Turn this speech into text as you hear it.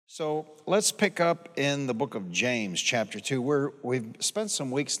So let's pick up in the book of James, chapter 2, where we've spent some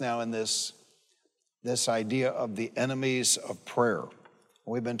weeks now in this idea of the enemies of prayer.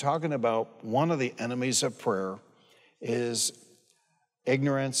 We've been talking about one of the enemies of prayer is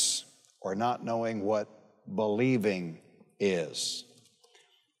ignorance or not knowing what believing is.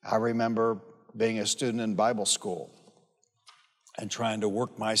 I remember being a student in Bible school and trying to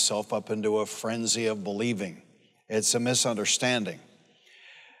work myself up into a frenzy of believing. It's a misunderstanding.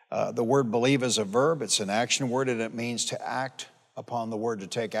 The word believe is a verb. It's an action word, and it means to act upon the word, to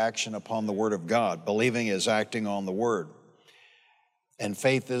take action upon the word of God. Believing is acting on the word, and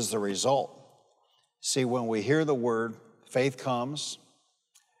faith is the result. See, when we hear the word, faith comes,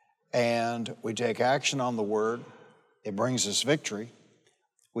 and we take action on the word. It brings us victory.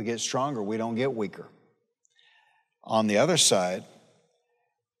 We get stronger. We don't get weaker. On the other side,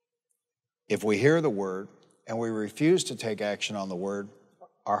 if we hear the word and we refuse to take action on the word,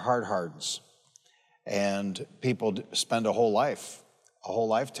 our heart hardens. And people spend a whole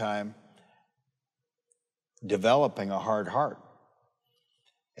lifetime developing a hard heart.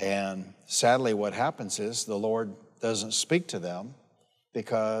 And sadly, what happens is the Lord doesn't speak to them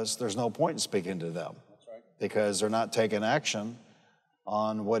because there's no point in speaking to them. That's right. Because they're not taking action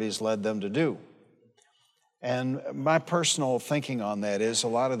on what He's led them to do. And my personal thinking on that is a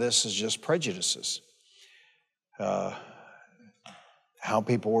lot of this is just prejudices. How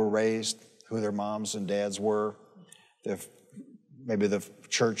people were raised, who their moms and dads were, maybe the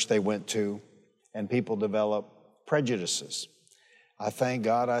church they went to, and people develop prejudices. I thank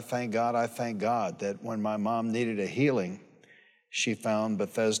God that when my mom needed a healing, she found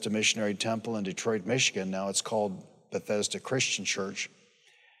Bethesda Missionary Temple in Detroit, Michigan. Now it's called Bethesda Christian Church.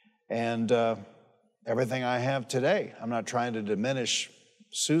 And everything I have today, I'm not trying to diminish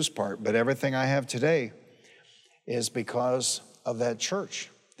Sue's part, but everything I have today is because of that church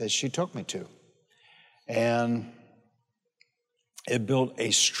that she took me to. And it built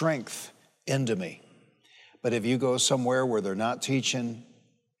a strength into me. But if you go somewhere where they're not teaching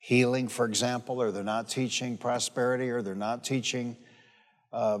healing, for example, or they're not teaching prosperity, or they're not teaching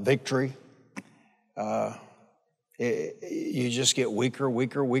victory, you just get weaker.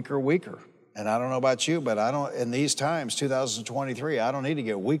 And I don't know about you, but in these times, 2023, I don't need to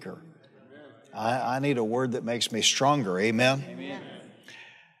get weaker. I need a word that makes me stronger. Amen? Amen.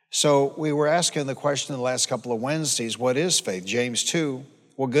 So we were asking the question the last couple of Wednesdays, what is faith? James 2,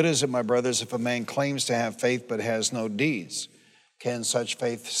 what good is it, my brothers, if a man claims to have faith but has no deeds? Can such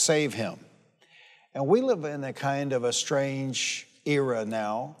faith save him? And we live in a kind of a strange era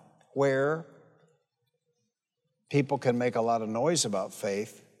now where people can make a lot of noise about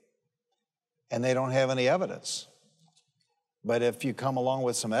faith and they don't have any evidence. But if you come along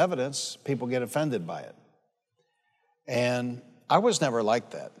with some evidence, people get offended by it. And I was never like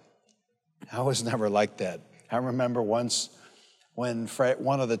that. I remember once when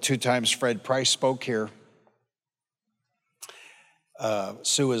one of the 2 times Fred Price spoke here,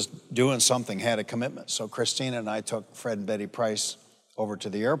 Sue was doing something, had a commitment. So Christina and I took Fred and Betty Price over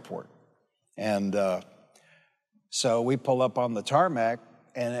to the airport. And so we pull up on the tarmac,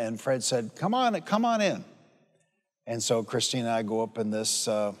 and Fred said, come on in. And so Christina and I go up in this,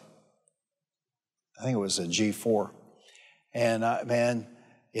 I think it was a G4. And man,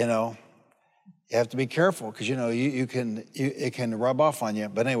 you have to be careful because, it can rub off on you.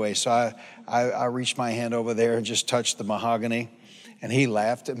 But anyway, so I reached my hand over there and just touched the mahogany. And he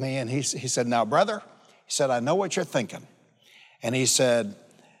laughed at me and he said, now, brother, he said, I know what you're thinking. And he said,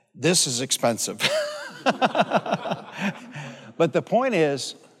 this is expensive. But the point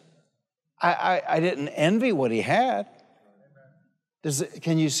is, I didn't envy what he had.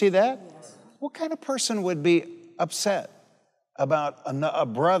 Can you see that? Yes. What kind of person would be upset about a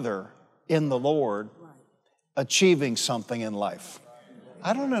brother in the Lord achieving something in life?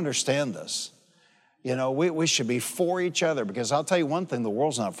 I don't understand this. We should be for each other, because I'll tell you one thing, the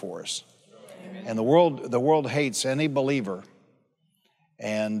world's not for us. Amen. And the world hates any believer.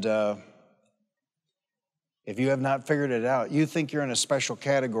 And if you have not figured it out, you think you're in a special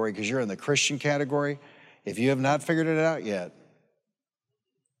category because you're in the Christian category. If you have not figured it out yet,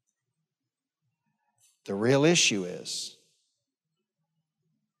 the real issue is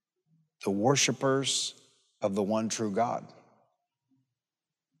the worshipers of the one true God.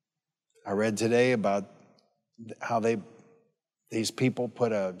 I read today about how these people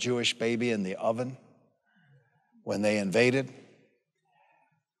put a Jewish baby in the oven when they invaded.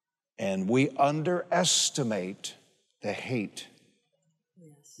 And we underestimate the hate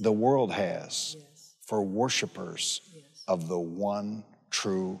the world has for worshipers of the one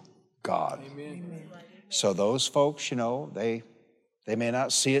true God. Amen. So those folks, they They may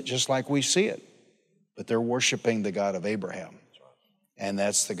not see it just like we see it, but they're worshiping the God of Abraham. And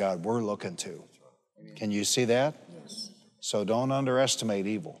that's the God we're looking to. Can you see that? Yes. So don't underestimate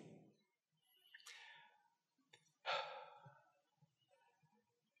evil.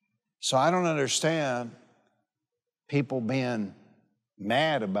 So I don't understand people being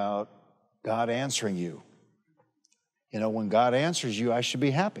mad about God answering you. You know, when God answers you, I should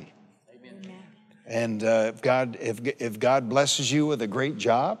be happy. Amen. And if God blesses you with a great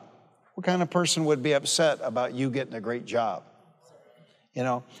job, what kind of person would be upset about you getting a great job? You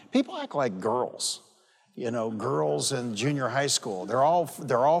know, people act like girls. You know, girls in junior high school. They're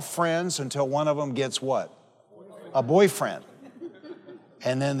all friends until one of them gets what? A boyfriend.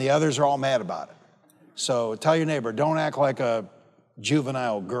 And then the others are all mad about it. So tell your neighbor, don't act like a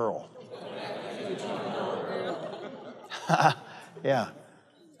juvenile girl. Yeah,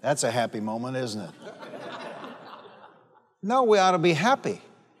 that's a happy moment, isn't it? No, we ought to be happy.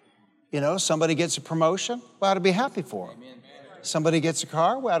 You know, somebody gets a promotion, we ought to be happy for them. Somebody gets a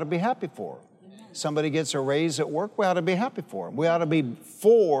car, we ought to be happy for them. Somebody gets a raise at work, we ought to be happy for them. We ought to be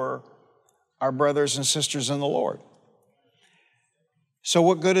for our brothers and sisters in the Lord. So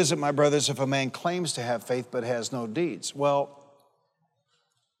what good is it, my brothers, if a man claims to have faith but has no deeds? Well,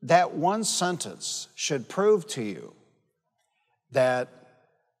 that one sentence should prove to you that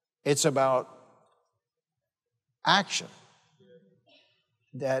it's about action.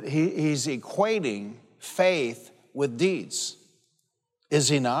 That he's equating faith with deeds. Is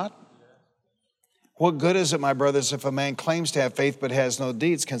he not? What good is it, my brothers, if a man claims to have faith but has no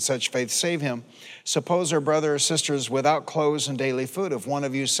deeds? Can such faith save him? Suppose our brother or sister is without clothes and daily food. If one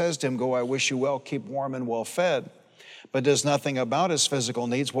of you says to him, go, I wish you well, keep warm and well fed, but does nothing about his physical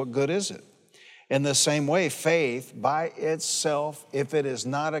needs, what good is it? In the same way, faith by itself, if it is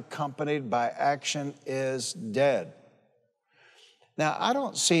not accompanied by action, is dead. Now, I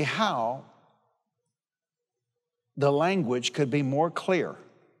don't see how the language could be more clear.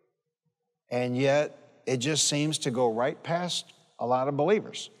 And yet, it just seems to go right past a lot of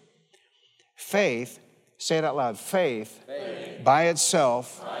believers. Faith, say it out loud, faith by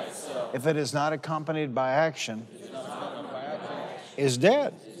itself, if it is not accompanied by action, is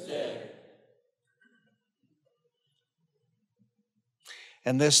dead.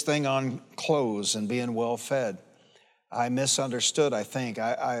 And this thing on clothes and being well fed, I misunderstood, I think.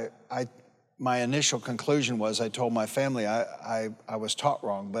 My initial conclusion was I told my family I was taught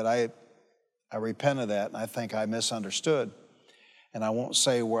wrong, but I repent of that, and I think I misunderstood. And I won't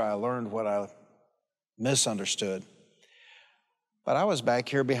say where I learned what I misunderstood. But I was back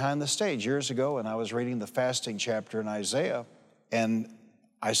here behind the stage years ago, and I was reading the fasting chapter in Isaiah, and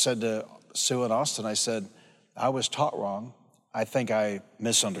I said to Sue and Austin, I said, I was taught wrong. I think I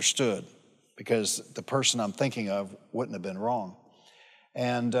misunderstood, because the person I'm thinking of wouldn't have been wrong.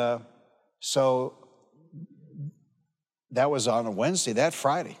 And so that was on a Wednesday. That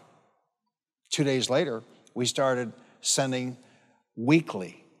Friday, 2 days later, we started sending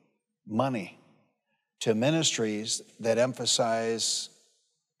weekly money to ministries that emphasize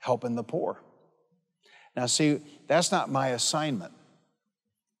helping the poor. Now, see, that's not my assignment.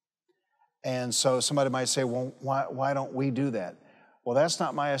 And so somebody might say, well, why don't we do that? Well, that's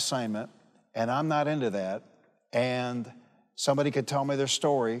not my assignment, and I'm not into that. And somebody could tell me their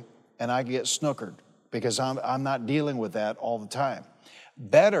story, and I get snookered, because I'm not dealing with that all the time.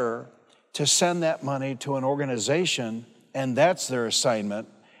 Better to send that money to an organization, and that's their assignment,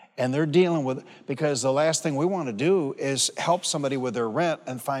 and they're dealing with it, because the last thing we want to do is help somebody with their rent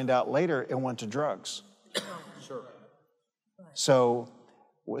and find out later it went to drugs. Sure. So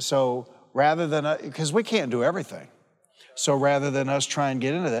rather than, because we can't do everything. So rather than us try and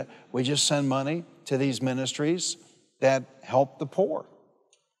get into that, we just send money to these ministries that help the poor.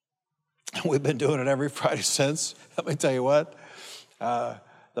 We've been doing it every Friday since. Let me tell you what,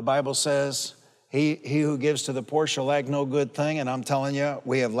 the Bible says, he who gives to the poor shall lack no good thing, and I'm telling you,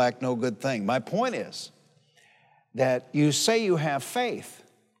 we have lacked no good thing. My point is that you say you have faith,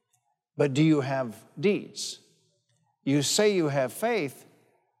 but do you have deeds? You say you have faith,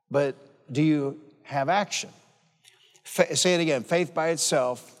 but do you have action? Say it again, faith by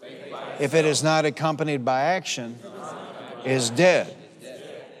itself, if it is not accompanied by action, is dead.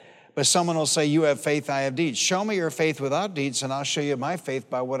 But someone will say, you have faith, I have deeds. Show me your faith without deeds, and I'll show you my faith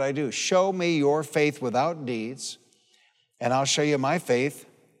by what I do. Show me your faith without deeds, and I'll show you my faith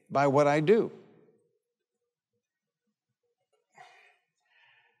by what I do.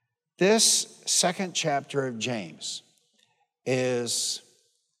 This second chapter of James is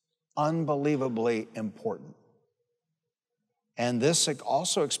unbelievably important. And this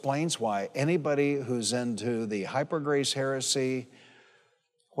also explains why anybody who's into the hyper-grace heresy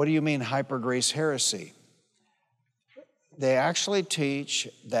What do you mean hyper grace heresy? They actually teach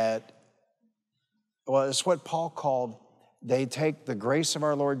that, well, it's what Paul called, they take the grace of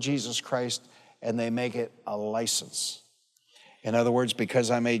our Lord Jesus Christ and they make it a license. In other words, because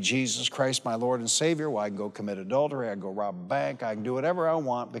I made Jesus Christ my Lord and Savior, well, I can go commit adultery, I can go rob a bank, I can do whatever I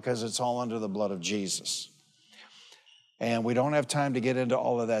want because it's all under the blood of Jesus. And we don't have time to get into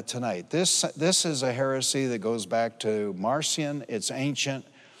all of that tonight. This is a heresy that goes back to Marcion. It's ancient,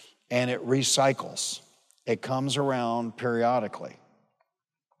 and it recycles. It comes around periodically.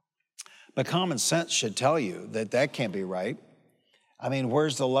 But common sense should tell you that that can't be right. I mean,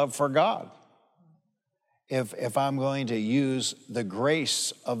 where's the love for God? If I'm going to use the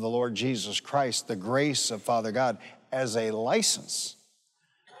grace of the Lord Jesus Christ, the grace of Father God, as a license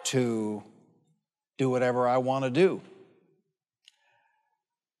to do whatever I want to do.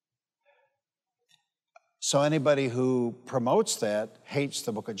 So anybody who promotes that hates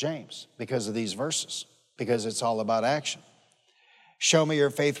the book of James because of these verses, because it's all about action. Show me your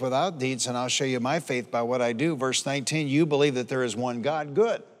faith without deeds, and I'll show you my faith by what I do. Verse 19, you believe that there is one God.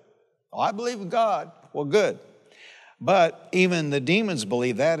 Good. Oh, I believe in God. Well, good. But even the demons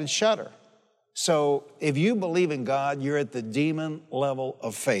believe that and shudder. So if you believe in God, you're at the demon level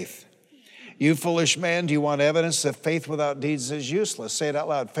of faith. You foolish man, do you want evidence that faith without deeds is useless? Say it out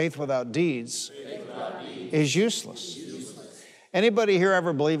loud. Faith without deeds, is useless. Anybody here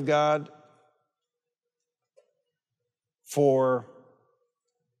ever believe God for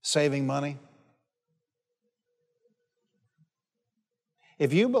saving money?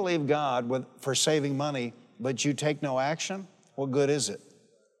 If you believe God for saving money, but you take no action, what good is it?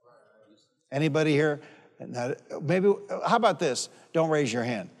 Anybody here? Maybe. How about this? Don't raise your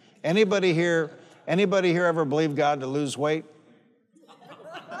hand. Anybody here ever believe God to lose weight?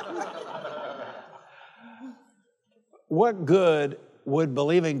 What good would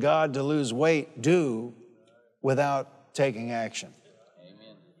believing God to lose weight do without taking action?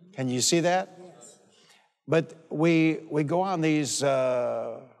 Amen. Can you see that? Yes. But we go on these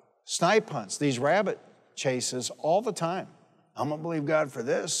snipe hunts, these rabbit chases all the time. I'm going to believe God for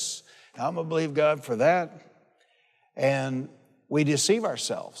this. I'm going to believe God for that. And we deceive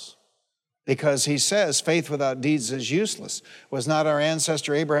ourselves because he says faith without deeds is useless. Was not our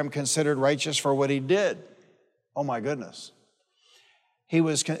ancestor Abraham considered righteous for what he did? Oh my goodness. He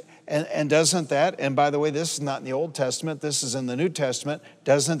was, and doesn't that, and by the way, this is not in the Old Testament, this is in the New Testament,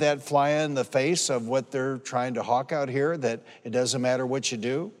 doesn't that fly in the face of what they're trying to hawk out here, that it doesn't matter what you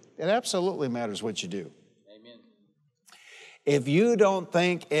do? It absolutely matters what you do. Amen. If you don't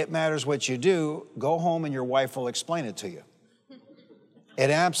think it matters what you do, go home and your wife will explain it to you. It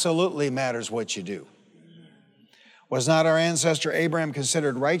absolutely matters what you do. Was not our ancestor Abraham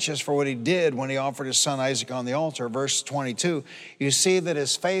considered righteous for what he did when he offered his son Isaac on the altar? Verse 22, you see that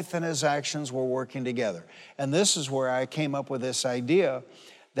his faith and his actions were working together. And this is where I came up with this idea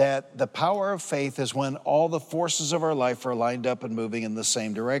that the power of faith is when all the forces of our life are lined up and moving in the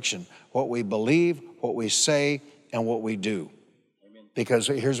same direction. What we believe, what we say, and what we do. Amen. Because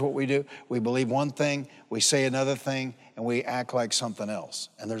here's what we do. We believe one thing, we say another thing, and we act like something else.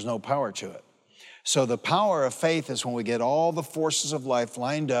 And there's no power to it. So the power of faith is when we get all the forces of life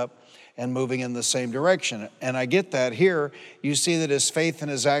lined up and moving in the same direction. And I get that here. You see that his faith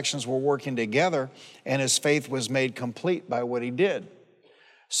and his actions were working together, and his faith was made complete by what he did.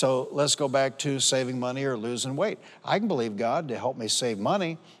 So let's go back to saving money or losing weight. I can believe God to help me save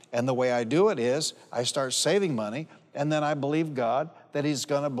money, and the way I do it is I start saving money, and then I believe God that he's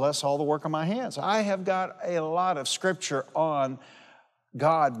going to bless all the work of my hands. I have got a lot of scripture on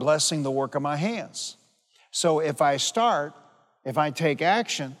God blessing the work of my hands. So if I take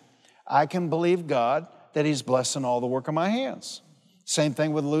action, I can believe God that he's blessing all the work of my hands. Same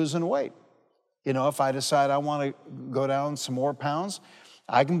thing with losing weight. You know, if I decide I want to go down some more pounds,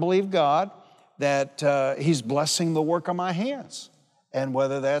 I can believe God that he's blessing the work of my hands. And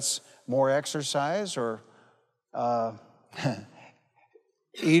whether that's more exercise or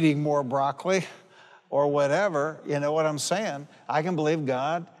eating more broccoli, or whatever, you know what I'm saying? I can believe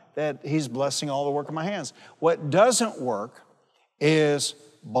God that he's blessing all the work of my hands. What doesn't work is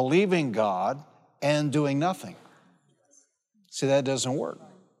believing God and doing nothing. See, that doesn't work.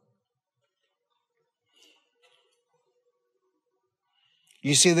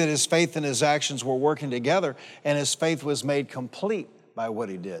 You see that his faith and his actions were working together, and his faith was made complete by what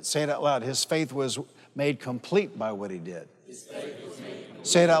he did. Say it out loud. His faith was made complete by what he did. His faith was made complete.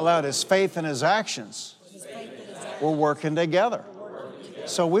 Say it out loud. His faith and his actions were working together.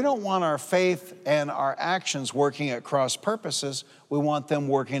 So we don't want our faith and our actions working at cross purposes. We want them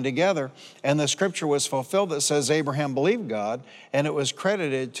working together. And the scripture was fulfilled that says Abraham believed God, and it was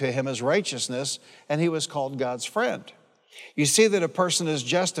credited to him as righteousness, and he was called God's friend. You see that a person is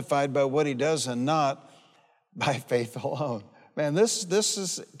justified by what he does and not by faith alone. Man,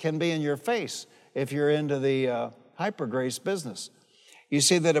 this can be in your face if you're into the hyper grace business. You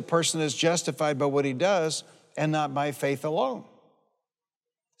see that a person is justified by what he does and not by faith alone.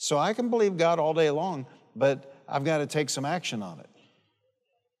 So I can believe God all day long, but I've got to take some action on it.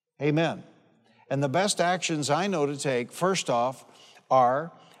 Amen. And the best actions I know to take, first off,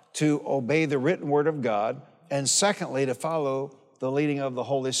 are to obey the written word of God, and secondly, to follow the leading of the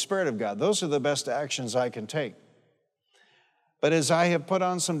Holy Spirit of God. Those are the best actions I can take. But as I have put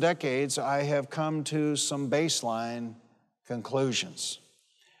on some decades, I have come to some baseline conclusions.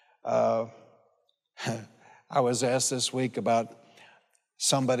 I was asked this week about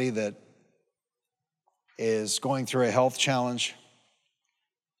somebody that is going through a health challenge,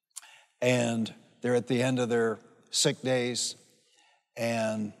 and they're at the end of their sick days,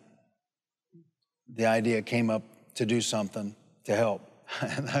 and the idea came up to do something to help.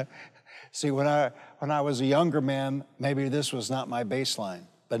 See, when I was a younger man, maybe this was not my baseline,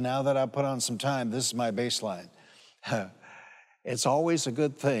 but now that I've put on some time, this is my baseline. It's always a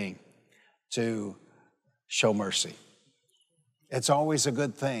good thing to show mercy. It's always a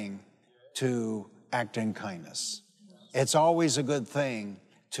good thing to act in kindness. It's always a good thing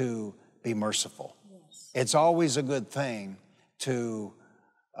to be merciful. It's always a good thing to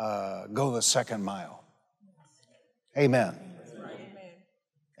go the second mile. Amen.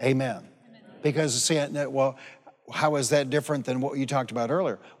 Amen. Because, see, well, how is that different than what you talked about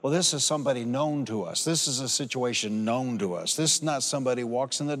earlier? Well, this is somebody known to us. This is a situation known to us. This is not somebody who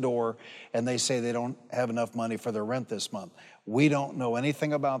walks in the door and they say they don't have enough money for their rent this month. We don't know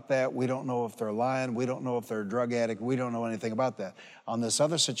anything about that. We don't know if they're lying. We don't know if they're a drug addict. We don't know anything about that. On this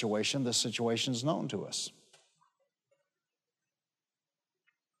other situation, this situation is known to us.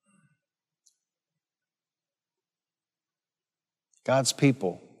 God's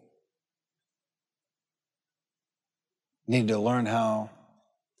people need to learn how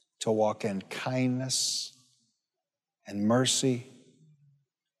to walk in kindness and mercy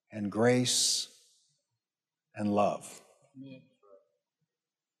and grace and love.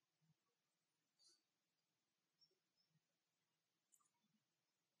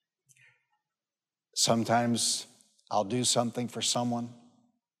 Sometimes I'll do something for someone,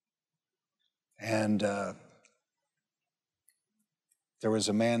 and there was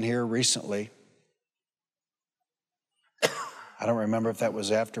a man here recently. I don't remember if that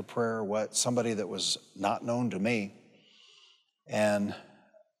was after prayer or what, somebody that was not known to me. And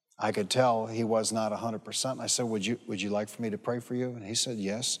I could tell he was not 100%. And I said, would you like for me to pray for you? And he said,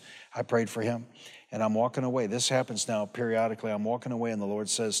 yes. I prayed for him. And I'm walking away. This happens now periodically. I'm walking away and the Lord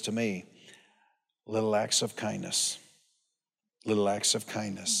says to me, little acts of kindness, little acts of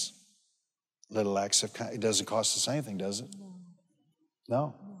kindness, little acts of kindness. It doesn't cost us anything, does it?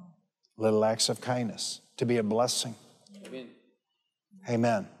 No. Little acts of kindness, to be a blessing. Amen.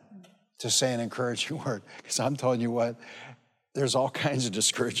 Amen. To say an encouraging word. Because I'm telling you what, there's all kinds of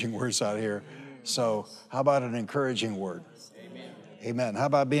discouraging words out here. So how about an encouraging word? Amen. Amen. How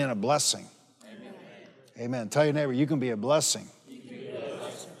about being a blessing? Amen. Amen. Tell your neighbor, you can be a blessing.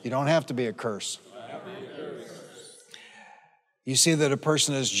 You don't have to be a curse. You see that a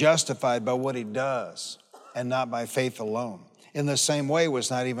person is justified by what he does and not by faith alone. In the same way was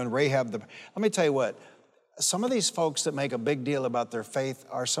not even Rahab. Let me tell you what, some of these folks that make a big deal about their faith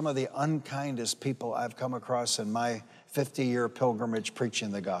are some of the unkindest people I've come across in my 50-year pilgrimage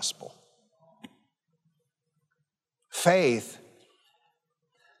preaching the gospel. Faith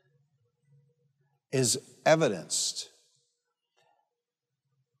is evidenced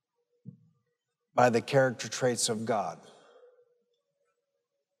by the character traits of God.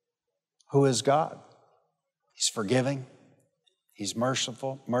 Who is God? He's forgiving. He's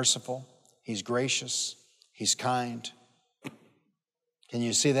merciful. He's gracious. He's kind. Can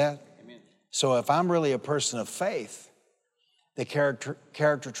you see that? Amen. So if I'm really a person of faith, the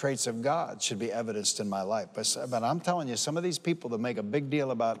character traits of God should be evidenced in my life. But I'm telling you, some of these people that make a big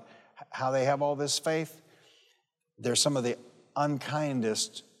deal about how they have all this faith, they're some of the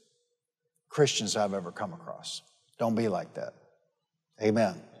unkindest Christians I've ever come across. Don't be like that.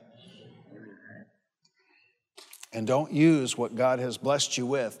 Amen. And don't use what God has blessed you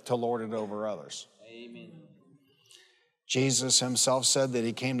with to lord it over others. Amen. Jesus himself said that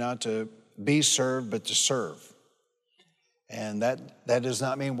he came not to be served, but to serve. And that does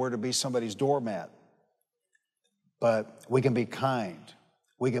not mean we're to be somebody's doormat. But we can be kind.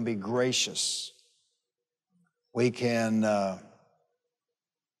 We can be gracious. We can go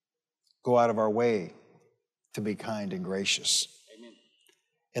out of our way to be kind and gracious. Amen.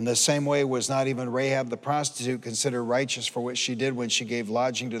 In the same way was not even Rahab the prostitute considered righteous for what she did when she gave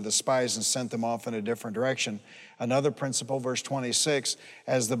lodging to the spies and sent them off in a different direction. Another principle, verse 26,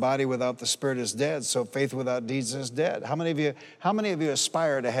 as the body without the spirit is dead, so faith without deeds is dead. How many of you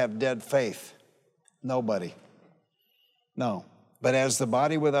aspire to have dead faith? Nobody. No. But as the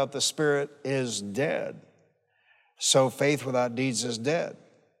body without the spirit is dead, so faith without deeds is dead.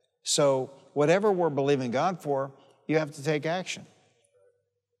 So whatever we're believing God for, you have to take action.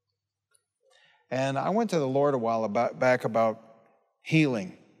 And I went to the Lord a while back about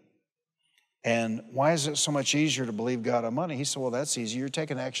healing. And why is it so much easier to believe God on money? He said, well, that's easy. You're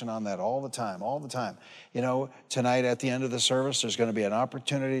taking action on that all the time, all the time. You know, tonight at the end of the service, there's going to be an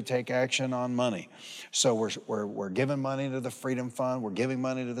opportunity to take action on money. So we're giving money to the Freedom Fund. We're giving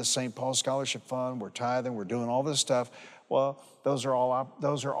money to the St. Paul Scholarship Fund. We're tithing. We're doing all this stuff. Well, those are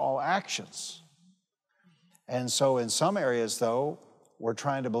all actions. And so in some areas, though, we're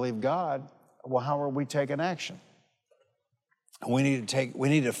trying to believe God. Well, how are we taking action? We need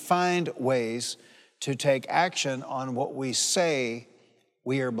to find ways to take action on what we say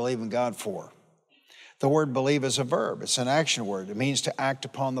we are believing God for. The word believe is a verb. It's an action word. It means to act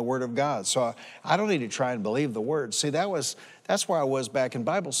upon the word of God. So I don't need to try and believe the word. See, that's where I was back in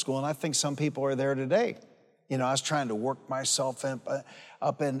Bible school, and I think some people are there today. You know, I was trying to work myself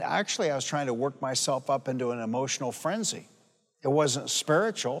up into an emotional frenzy. It wasn't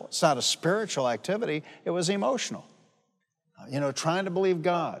spiritual. It's not a spiritual activity. It was emotional. You know, trying to believe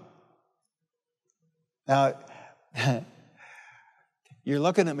God. Now, you're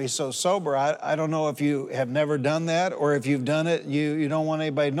looking at me so sober. I don't know if you have never done that, or if you've done it, you don't want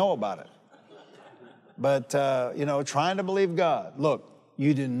anybody to know about it. But, you know, trying to believe God. Look,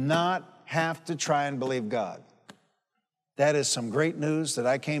 you do not have to try and believe God. That is some great news that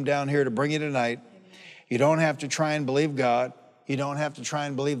I came down here to bring you tonight. You don't have to try and believe God. You don't have to try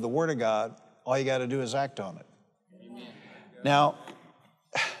and believe the Word of God. All you got to do is act on it. Amen. Now,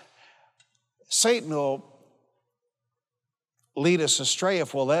 Satan will lead us astray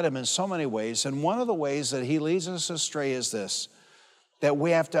if we'll let him in so many ways. And one of the ways that he leads us astray is this, that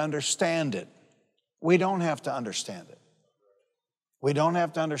we have to understand it. We don't have to understand it. We don't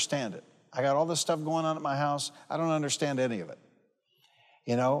have to understand it. I got all this stuff going on at my house. I don't understand any of it.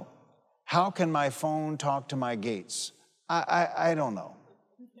 You know, how can my phone talk to my gates? I don't know.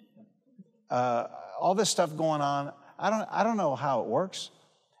 All this stuff going on, I don't know how it works.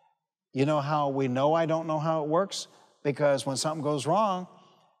 You know how we know I don't know how it works? Because when something goes wrong,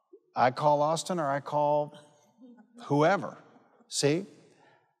 I call Austin or I call whoever. See?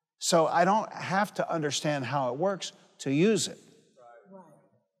 So I don't have to understand how it works to use it.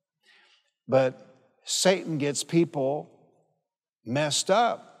 But Satan gets people messed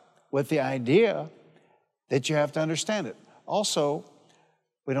up with the idea that you have to understand it. Also,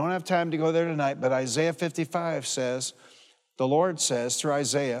 we don't have time to go there tonight, but Isaiah 55 says, the Lord says through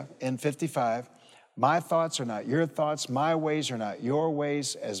Isaiah in 55, my thoughts are not your thoughts, my ways are not your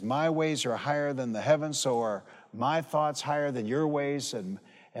ways. As my ways are higher than the heavens, so are my thoughts higher than your ways, and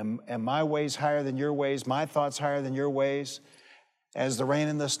my ways higher than your ways, my thoughts higher than your ways. As the rain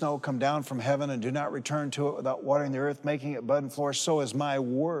and the snow come down from heaven and do not return to it without watering the earth, making it bud and flourish, so is my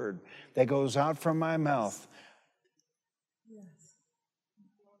word that goes out from my mouth. Yes.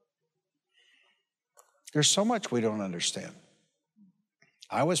 There's so much we don't understand.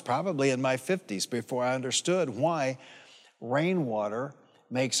 I was probably in my 50s before I understood why rainwater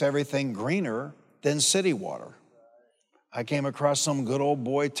makes everything greener than city water. I came across some good old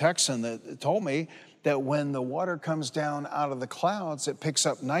boy Texan that told me that when the water comes down out of the clouds, it picks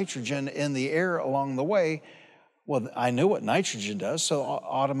up nitrogen in the air along the way. Well, I knew what nitrogen does, so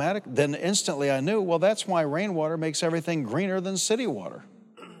then instantly I knew, well, that's why rainwater makes everything greener than city water.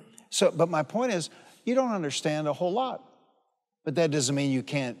 So, but my point is, you don't understand a whole lot, but that doesn't mean you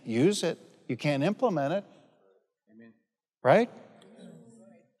can't use it, you can't implement it. Amen. Right?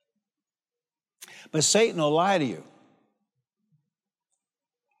 But Satan will lie to you.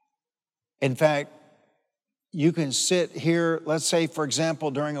 In fact, you can sit here, let's say, for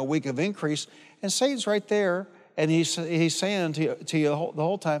example, during a week of increase, and Satan's right there, and he's saying to you the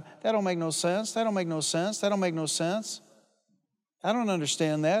whole time, that don't make no sense, that don't make no sense, that don't make no sense. I don't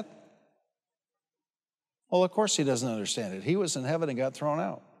understand that. Well, of course he doesn't understand it. He was in heaven and got thrown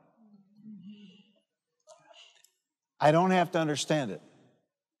out. I don't have to understand it.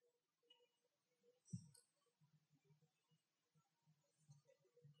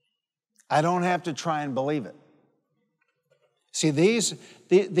 I don't have to try and believe it. See,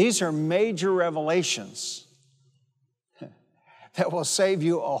 these are major revelations that will save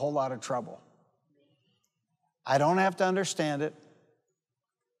you a whole lot of trouble. I don't have to understand it,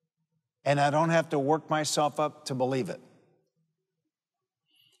 and I don't have to work myself up to believe it.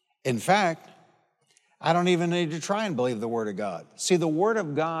 In fact, I don't even need to try and believe the Word of God. See, the Word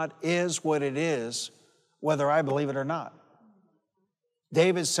of God is what it is, whether I believe it or not.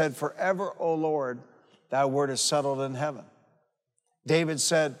 David said, "Forever, O Lord, thy word is settled in heaven." David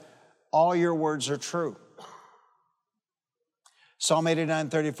said, "All your words are true." Psalm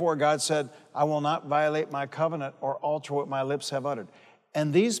 89:34, God said, "I will not violate my covenant or alter what my lips have uttered."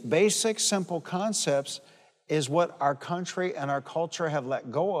 And these basic, simple concepts is what our country and our culture have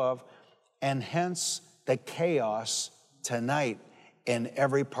let go of, and hence the chaos tonight in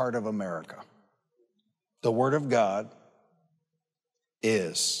every part of America. The Word of God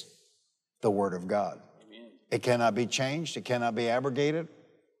is the Word of God. Amen. It cannot be changed. It cannot be abrogated.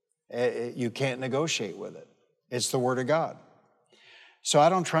 You can't negotiate with it. It's the Word of God. So I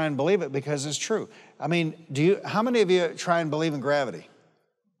don't try and believe it because it's true. I mean, how many of you try and believe in gravity?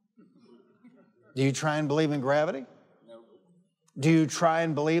 Do you try and believe in gravity? No. Do you try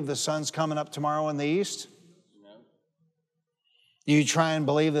and believe the sun's coming up tomorrow in the east? No. Do you try and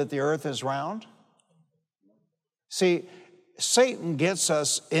believe that the earth is round? No. See, Satan gets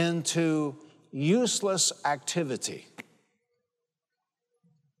us into useless activity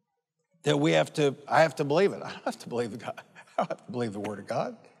that I have to believe it. I don't have to believe God. I don't have to believe the Word of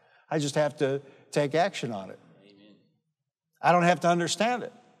God. I just have to take action on it. Amen. I don't have to understand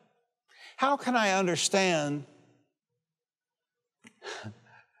it. How can I understand?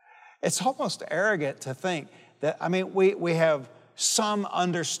 It's almost arrogant to think that, we have some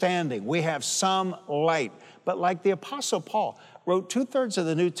understanding, we have some light. But like the Apostle Paul wrote 2/3 of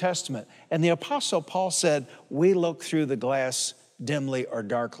the New Testament, and the Apostle Paul said, "We look through the glass dimly or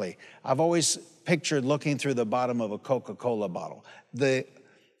darkly." I've always pictured looking through the bottom of a Coca-Cola bottle. The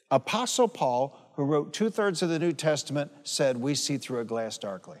Apostle Paul, who wrote 2/3 of the New Testament, said, "We see through a glass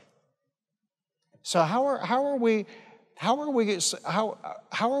darkly." So how are we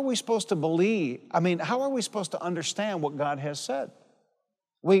supposed to believe? How are we supposed to understand what God has said?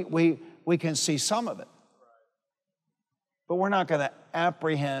 We can see some of it, but we're not going to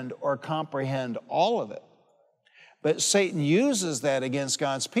apprehend or comprehend all of it. But Satan uses that against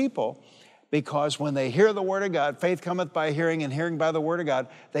God's people, because when they hear the Word of God, faith cometh by hearing, and hearing by the Word of God.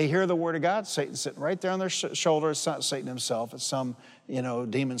 They hear the Word of God, Satan's sitting right there on their shoulder. It's not Satan himself, it's some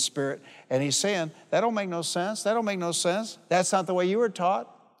demon spirit. And he's saying, "That don't make no sense. That don't make no sense. That's not the way you were taught.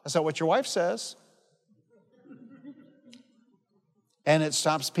 That's not what your wife says." And it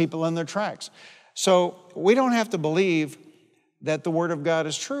stops people in their tracks. So we don't have to believe that the Word of God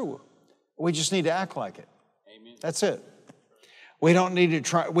is true. We just need to act like it. Amen. That's it. We don't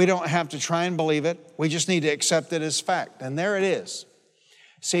have to try and believe it. We just need to accept it as fact. And there it is.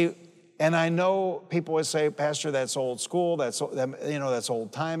 See, and I know people would say, "Pastor, that's old school, that's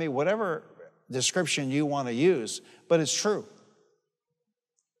old-timey," whatever description you want to use, but it's true.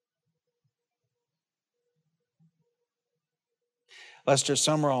 Lester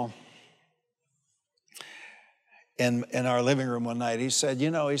Sumrall, in our living room one night, he said,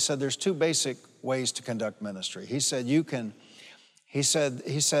 there's two basic ways to conduct ministry. He said,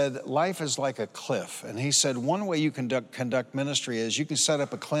 life is like a cliff. And he said, one way you conduct ministry is you can set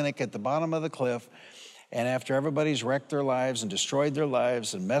up a clinic at the bottom of the cliff, and after everybody's wrecked their lives and destroyed their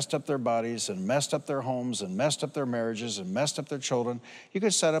lives and messed up their bodies and messed up their homes and messed up their marriages and messed up their children, you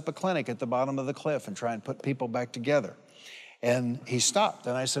could set up a clinic at the bottom of the cliff and try and put people back together. And he stopped,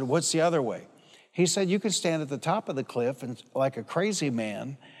 and I said, "What's the other way?" He said, "You can stand at the top of the cliff and, like a crazy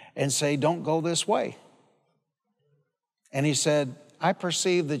man, and say, 'Don't go this way.'" And he said, "I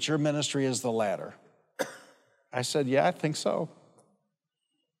perceive that your ministry is the latter." I said, "Yeah, I think so."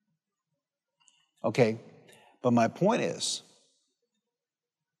 Okay, but my point is,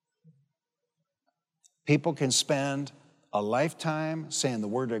 people can spend a lifetime saying the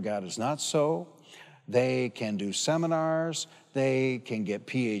Word of God is not so. They can do seminars. They can get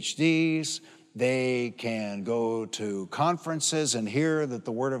PhDs. They can go to conferences and hear that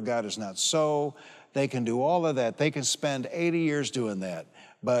the Word of God is not so. They can do all of that. They can spend 80 years doing that.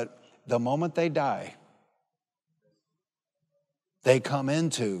 But the moment they die, they come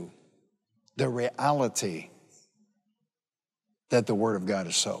into the reality that the Word of God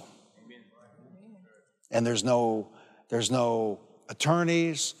is so. And there's no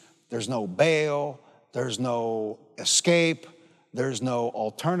attorneys, there's no bail, there's no escape, there's no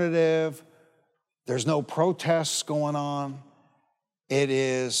alternative, there's no protests going on. It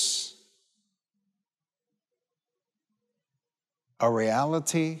is a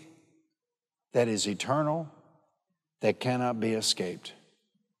reality that is eternal, that cannot be escaped.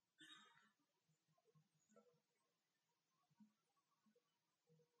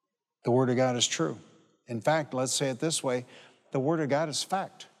 The Word of God is true. In fact, let's say it this way, the Word of God is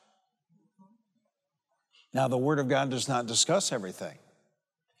fact. Now, the Word of God does not discuss everything.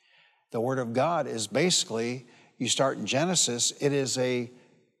 The Word of God is basically, you start in Genesis, it is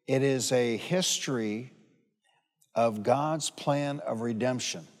a history of God's plan of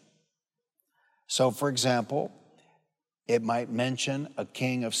redemption. So, for example, it might mention a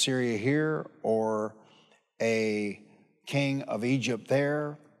king of Syria here or a king of Egypt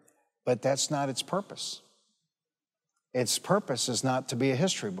there, but that's not its purpose. Its purpose is not to be a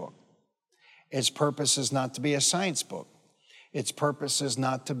history book. Its purpose is not to be a science book. Its purpose is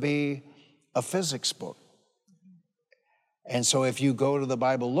not to be a physics book. And so if you go to the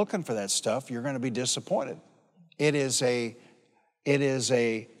Bible looking for that stuff, you're going to be disappointed. It is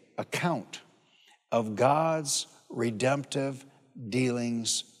a account of God's redemptive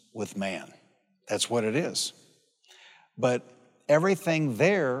dealings with man. That's what it is. But everything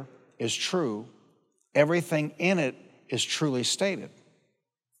there is true. Everything in it is truly stated.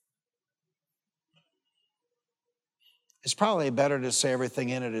 It's probably better to say everything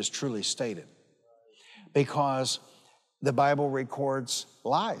in it is truly stated, because the Bible records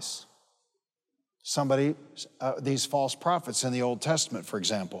lies. These false prophets in the Old Testament, for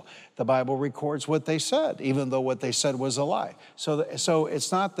example, the Bible records what they said, even though what they said was a lie. So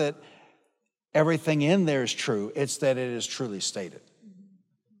it's not that everything in there is true, it's that it is truly stated.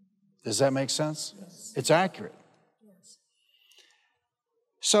 Does that make sense? Yes. It's accurate. Yes.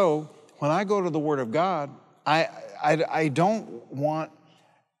 So when I go to the Word of God, I don't want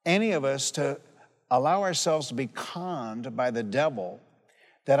any of us to allow ourselves to be conned by the devil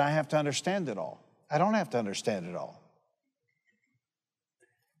that I have to understand it all. I don't have to understand it all.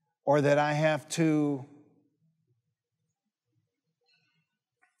 Or that I have to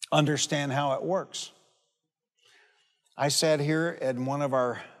understand how it works. I sat here at one of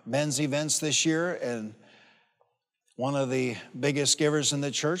our men's events this year, and one of the biggest givers in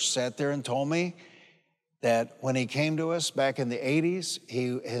the church sat there and told me that when he came to us back in the 80s,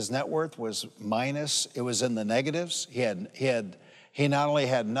 his net worth was minus. It was in the negatives. He not only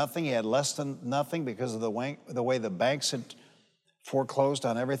had nothing, he had less than nothing because of the way the banks had foreclosed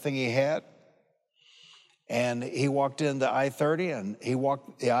on everything he had. And he walked into I-30 and he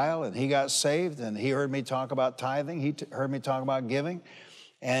walked the aisle and he got saved, and he heard me talk about tithing. He heard me talk about giving.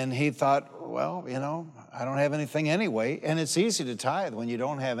 And he thought, well, I don't have anything anyway. And it's easy to tithe when you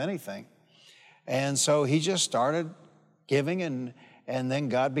don't have anything. And so he just started giving, and then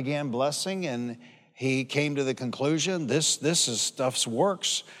God began blessing, and he came to the conclusion, this is stuff's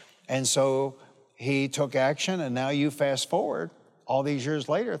works. And so he took action, and now you fast forward all these years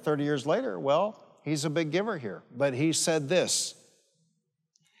later, 30 years later, well, he's a big giver here. But he said this.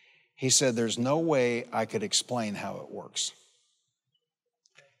 He said, there's no way I could explain how it works.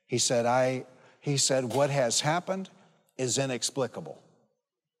 He said, what has happened is inexplicable.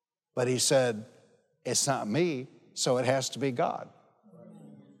 But he said, it's not me, so it has to be God.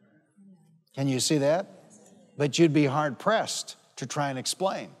 Can you see that? But you'd be hard-pressed to try and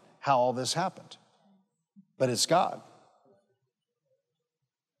explain how all this happened. But it's God.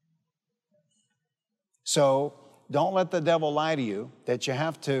 So don't let the devil lie to you that you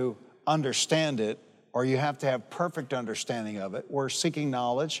have to understand it, or you have to have perfect understanding of it. We're seeking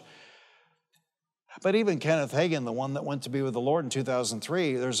knowledge. But even Kenneth Hagin, the one that went to be with the Lord in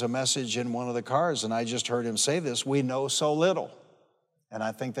 2003, there's a message in one of the cars, and I just heard him say this, we know so little. And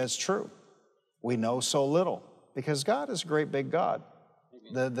I think that's true. We know so little because God is a great big God.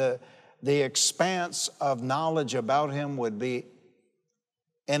 The expanse of knowledge about him would be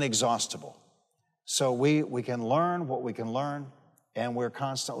inexhaustible. So we can learn what we can learn, and we're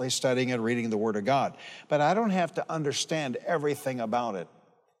constantly studying and reading the Word of God. But I don't have to understand everything about it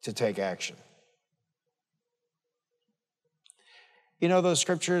to take action. Those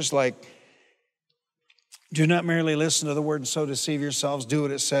scriptures like, do not merely listen to the word and so deceive yourselves, do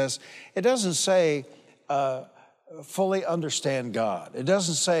what it says. It doesn't say fully understand God. It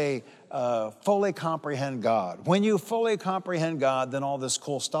doesn't say fully comprehend God. When you fully comprehend God, then all this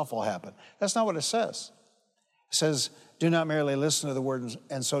cool stuff will happen. That's not what it says. It says, do not merely listen to the word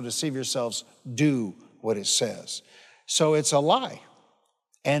and so deceive yourselves, do what it says. So it's a lie.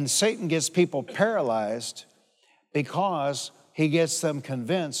 And Satan gets people paralyzed because he gets them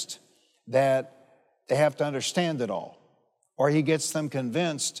convinced that they have to understand it all. Or he gets them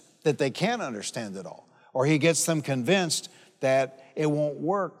convinced that they can't understand it all. Or he gets them convinced that it won't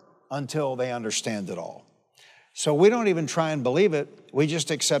work until they understand it all. So we don't even try and believe it. We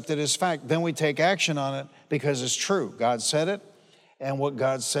just accept it as fact. Then we take action on it because it's true. God said it, and what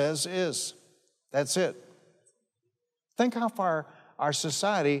God says is. That's it. Think how far our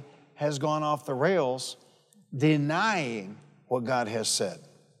society has gone off the rails denying what God has said.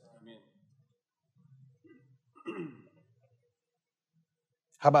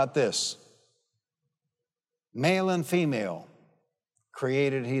 How about this? Male and female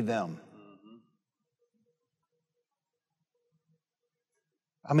created he them.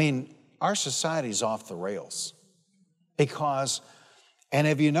 I mean, our society's off the rails because, and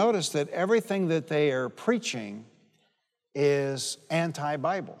have you noticed that everything that they are preaching is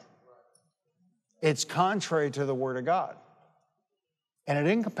anti-Bible? It's contrary to the Word of God. And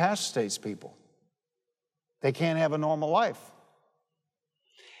it incapacitates people. They can't have a normal life.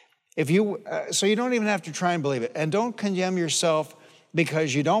 So you don't even have to try and believe it. And don't condemn yourself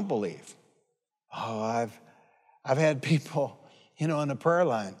because you don't believe. Oh, I've had people, in the prayer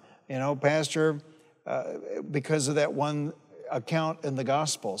line, Pastor, because of that one account in the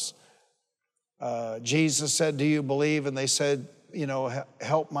Gospels, Jesus said, "Do you believe?" And they said,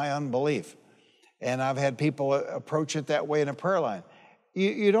 "Help my unbelief." And I've had people approach it that way in a prayer line.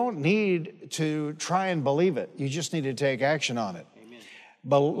 You don't need to try and believe it. You just need to take action on it.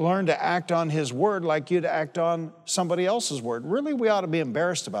 But learn to act on His word like you'd act on somebody else's word. Really, we ought to be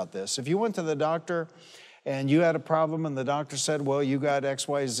embarrassed about this. If you went to the doctor and you had a problem and the doctor said, well, you got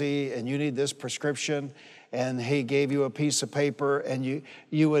XYZ and you need this prescription, and he gave you a piece of paper, and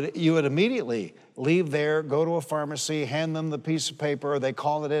you would immediately leave there, go to a pharmacy, hand them the piece of paper, or they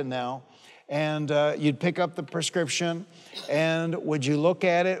call it in now, and you'd pick up the prescription, and would you look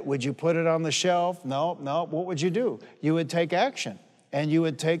at it? Would you put it on the shelf? No. What would you do? You would take action. And you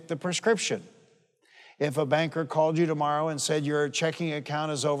would take the prescription. If a banker called you tomorrow and said your checking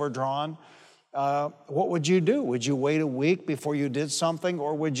account is overdrawn, what would you do? Would you wait a week before you did something,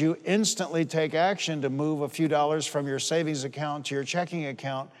 or would you instantly take action to move a few dollars from your savings account to your checking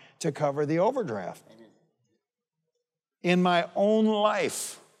account to cover the overdraft? Amen. In my own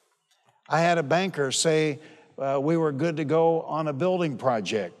life, I had a banker say we were good to go on a building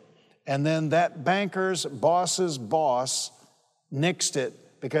project, and then that banker's boss's boss nixed it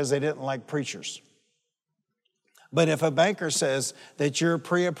because they didn't like preachers. But if a banker says that you're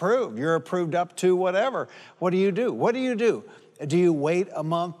pre-approved, you're approved up to whatever, what do you do? What do you do? Do you wait a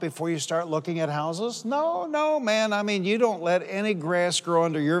month before you start looking at houses? No, man. I mean, you don't let any grass grow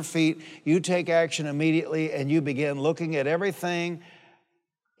under your feet. You take action immediately and you begin looking at everything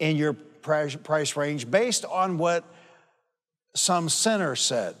in your price range based on what some sinner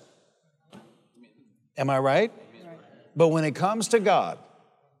said. Am I right? But when it comes to God,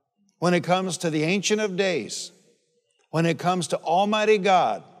 when it comes to the Ancient of Days, when it comes to Almighty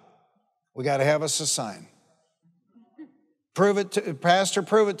God, we got to have us a sign. Pastor,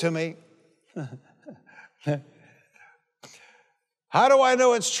 prove it to me. How do I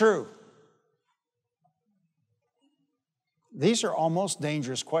know it's true? These are almost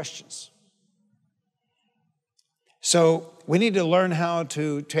dangerous questions. So we need to learn how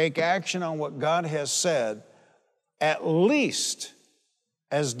to take action on what God has said, at least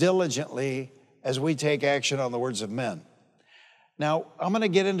as diligently as we take action on the words of men. Now, I'm going to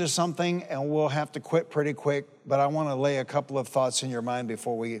get into something and we'll have to quit pretty quick, but I want to lay a couple of thoughts in your mind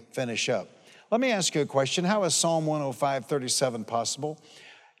before we finish up. Let me ask you a question. How is Psalm 105:37 possible?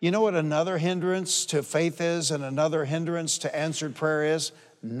 You know what another hindrance to faith is and another hindrance to answered prayer is?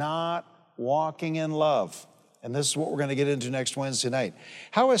 Not walking in love. And this is what we're going to get into next Wednesday night.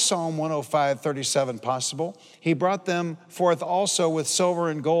 How is Psalm 105:37 possible? He brought them forth also with silver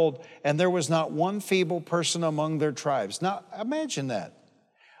and gold, and there was not one feeble person among their tribes. Now, imagine that.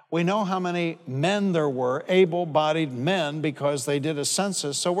 We know how many men there were, able-bodied men, because they did a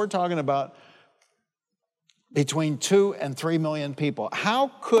census. So we're talking about between 2 and 3 million people.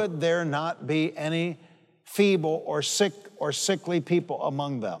 How could there not be any feeble or sick or sickly people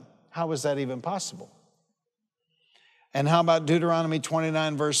among them? How is that even possible? And how about Deuteronomy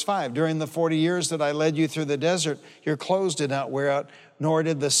 29, verse 5? During the 40 years that I led you through the desert, your clothes did not wear out, nor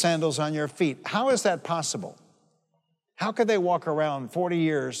did the sandals on your feet. How is that possible? How could they walk around 40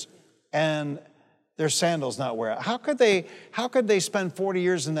 years and their sandals not wear out? How could they spend 40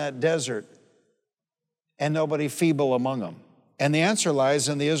 years in that desert and nobody feeble among them? And the answer lies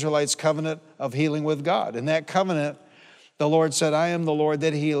in the Israelites' covenant of healing with God. In that covenant, the Lord said, I am the Lord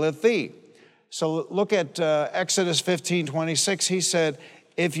that healeth thee. So look at Exodus 15:26. He said,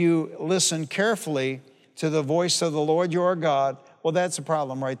 if you listen carefully to the voice of the Lord your God, well, that's a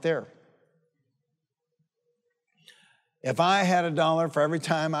problem right there. If I had $1 for every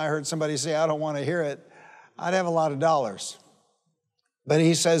time I heard somebody say, I don't want to hear it, I'd have a lot of dollars. But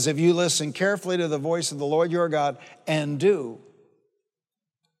he says, if you listen carefully to the voice of the Lord your God and do,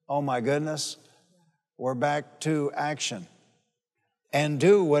 oh my goodness, we're back to action. And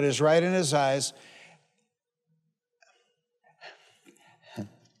do what is right in his eyes.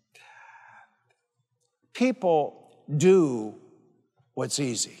 People do what's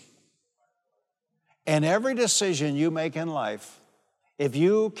easy. And every decision you make in life, if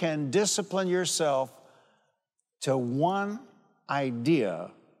you can discipline yourself to one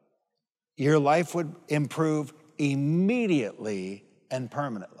idea, your life would improve immediately and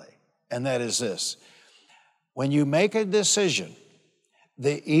permanently. And that is this: when you make a decision,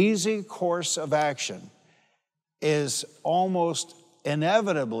 the easy course of action is almost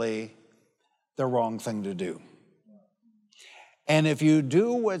inevitably the wrong thing to do. And if you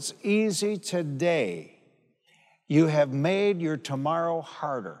do what's easy today, you have made your tomorrow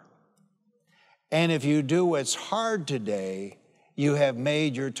harder. And if you do what's hard today, you have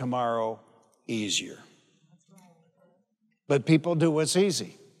made your tomorrow easier. But people do what's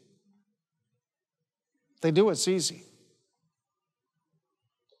easy. They do what's easy.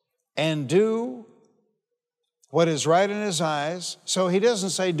 And do what is right in his eyes. So he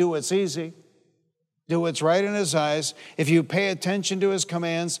doesn't say do what's easy. Do what's right in his eyes. If you pay attention to his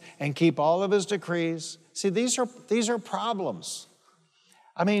commands and keep all of his decrees. See, these are problems.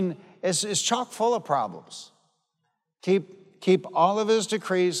 I mean, it's chock full of problems. Keep all of his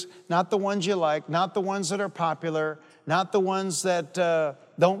decrees, not the ones you like, not the ones that are popular, not the ones that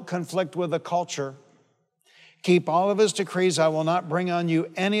don't conflict with the culture. Keep all of his decrees. I will not bring on you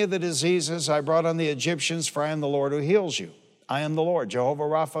any of the diseases I brought on the Egyptians, for I am the Lord who heals you. I am the Lord, Jehovah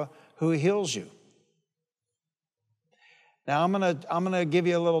Rapha, who heals you. Now, I'm gonna give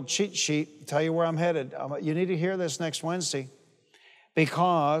you a little cheat sheet, tell you where I'm headed. You need to hear this next Wednesday,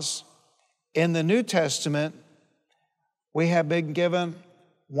 because in the New Testament, we have been given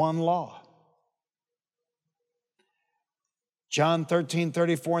one law. John 13,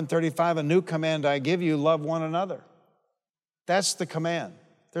 34 and 35, a new command I give you, love one another. That's the command.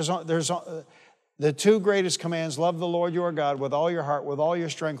 There's the two greatest commands: love the Lord your God with all your heart, with all your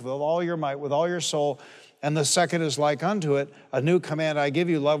strength, with all your might, with all your soul. And the second is like unto it, a new command I give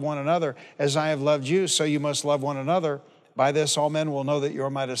you, love one another. As I have loved you, so you must love one another. By this all men will know that you are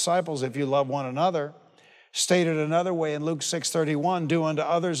my disciples, if you love one another. Stated another way in Luke 6:31, do unto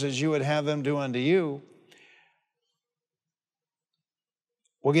others as you would have them do unto you.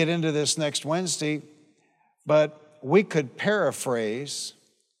 We'll get into this next Wednesday, but we could paraphrase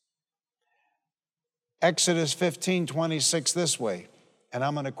Exodus 15:26 this way, and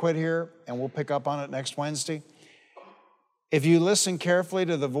I'm going to quit here and we'll pick up on it next Wednesday. If you listen carefully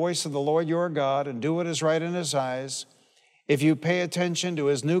to the voice of the Lord your God and do what is right in his eyes, if you pay attention to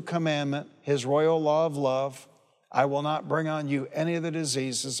his new commandment, his royal law of love, I will not bring on you any of the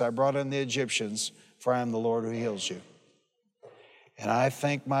diseases I brought on the Egyptians, for I am the Lord who heals you. And I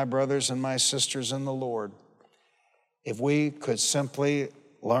think, my brothers and my sisters in the Lord, if we could simply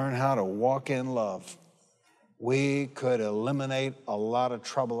learn how to walk in love, we could eliminate a lot of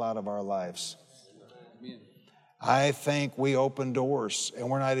trouble out of our lives. Amen. I think we opened doors, and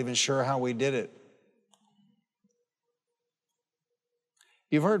we're not even sure how we did it.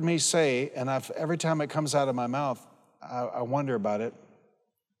 You've heard me say, and every time it comes out of my mouth, I wonder about it.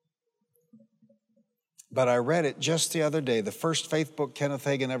 But I read it just the other day, the first faith book Kenneth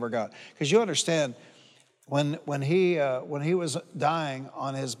Hagin ever got. Because you understand, when he was dying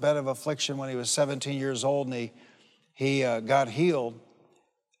on his bed of affliction when he was 17 years old and he got healed,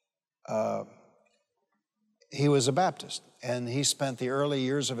 he was a Baptist. And he spent the early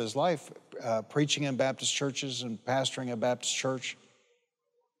years of his life preaching in Baptist churches and pastoring a Baptist church.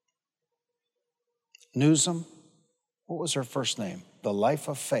 Newsom, what was her first name? The Life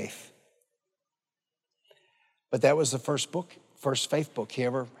of Faith. But that was the first faith book he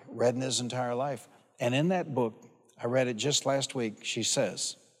ever read in his entire life. And in that book, I read it just last week, she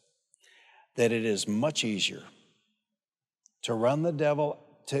says that it is much easier to run the devil,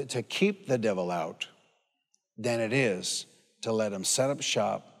 to keep the devil out, than it is to let him set up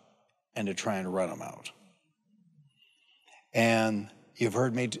shop and to try and run him out. And you've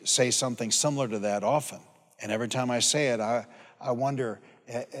heard me say something similar to that often. And every time I say it, I wonder,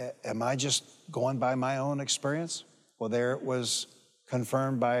 am I just going by my own experience? Well, there it was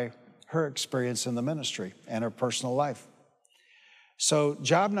confirmed by her experience in the ministry and her personal life. So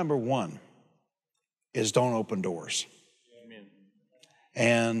job number one is don't open doors. Amen.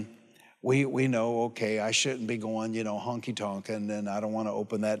 And we know, okay, I shouldn't be going, honky-tonk, and then I don't want to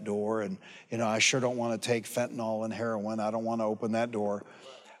open that door. And, I sure don't want to take fentanyl and heroin. I don't want to open that door.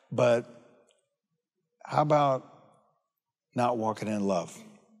 But How about not walking in love?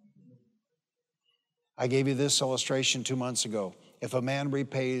 I gave you this illustration 2 months ago. If a man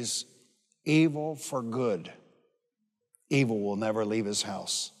repays evil for good, evil will never leave his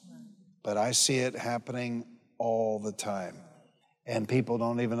house. But I see it happening all the time. And people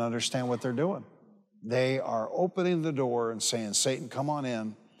don't even understand what they're doing. They are opening the door and saying, Satan, come on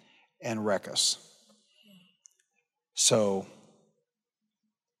in and wreck us. So,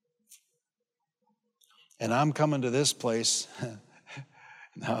 and I'm coming to this place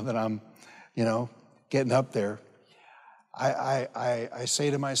now that I'm, getting up there. I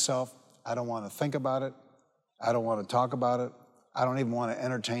say to myself, I don't want to think about it. I don't want to talk about it. I don't even want to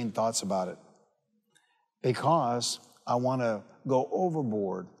entertain thoughts about it, because I want to go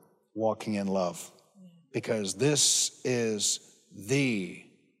overboard walking in love, because this is the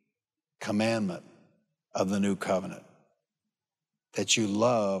commandment of the new covenant, that you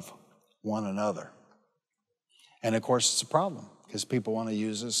love one another. And of course, it's a problem because people want to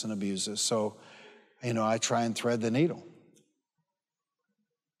use this and abuse this. So, I try and thread the needle.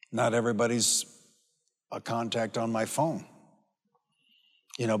 Not everybody's a contact on my phone,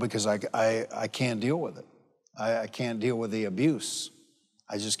 because I can't deal with it. I can't deal with the abuse.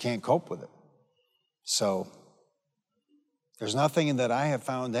 I just can't cope with it. So there's nothing that I have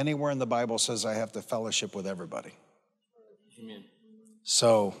found anywhere in the Bible says I have to fellowship with everybody. Amen.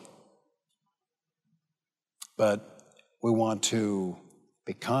 So, but we want to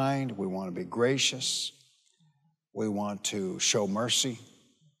be kind. We want to be gracious. We want to show mercy.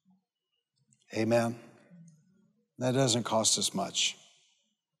 Amen. That doesn't cost us much.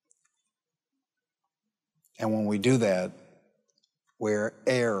 And when we do that, we're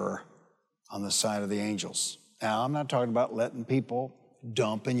err on the side of the angels. Now, I'm not talking about letting people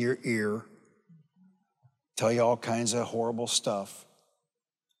dump in your ear, tell you all kinds of horrible stuff.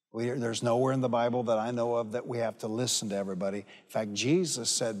 There's nowhere in the Bible that I know of that we have to listen to everybody. In fact, Jesus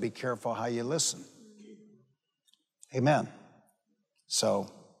said, be careful how you listen. Amen.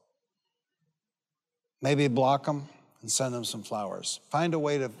 So maybe block them and send them some flowers. Find a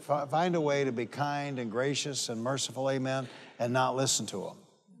way to be kind and gracious and merciful, amen, and not listen to them.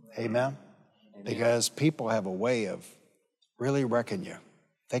 Amen? Because people have a way of really wrecking you.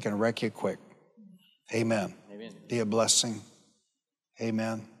 They can wreck you quick. Amen. Be a blessing.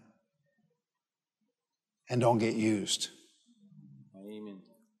 Amen. And don't get used. Amen.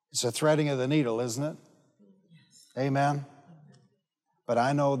 It's a threading of the needle, isn't it? Amen. But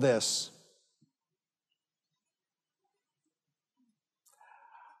I know this.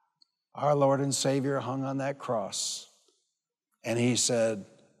 Our Lord and Savior hung on that cross, and he said,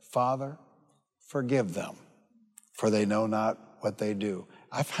 Father, forgive them, for they know not what they do.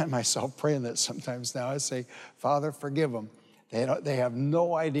 I find myself praying that sometimes now. I say, Father, forgive them. They have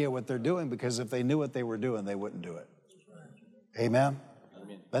no idea what they're doing, because if they knew what they were doing, they wouldn't do it. Amen?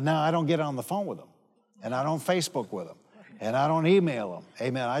 Amen. But now I don't get on the phone with them, and I don't Facebook with them, and I don't email them.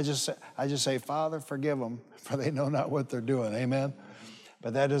 Amen. I just say, Father, forgive them, for they know not what they're doing. Amen.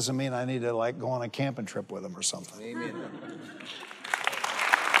 But that doesn't mean I need to go on a camping trip with them or something. Amen.